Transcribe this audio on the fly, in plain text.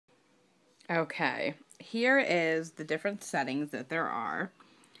Okay, here is the different settings that there are.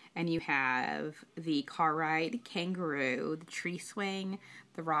 And you have the car ride, kangaroo, the tree swing,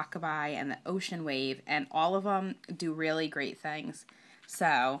 the rockabye, and the ocean wave. And all of them do really great things.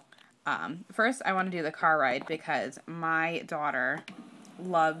 So, first I want to do the car ride because my daughter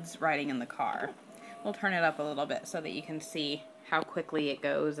loves riding in the car. We'll turn it up a little bit so that you can see how quickly it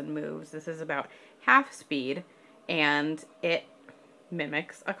goes and moves. This is about half speed, and it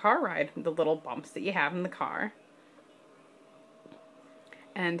mimics a car ride, the little bumps that you have in the car.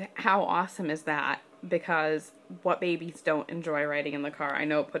 And how awesome is that? Because what babies don't enjoy riding in the car? I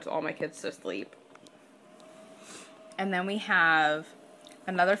know it puts all my kids to sleep. And then we have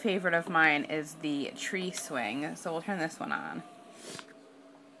another favorite of mine is the tree swing. So we'll turn this one on.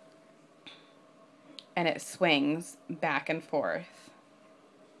 And it swings back and forth.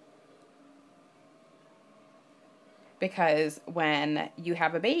 Because when you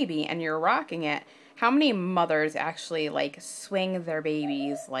have a baby and you're rocking it, how many mothers actually like swing their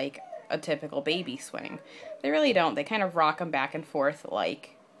babies like a typical baby swing? They really don't. They kind of rock them back and forth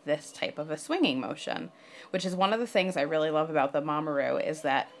like this type of a swinging motion, which is one of the things I really love about the MamaRoo is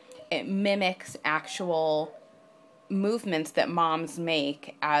that it mimics actual movements that moms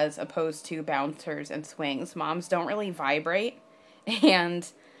make as opposed to bouncers and swings. Moms don't really vibrate, and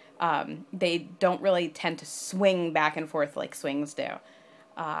they don't really tend to swing back and forth like swings do.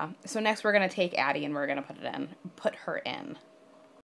 So next we're going to take Addie and we're going to put her in.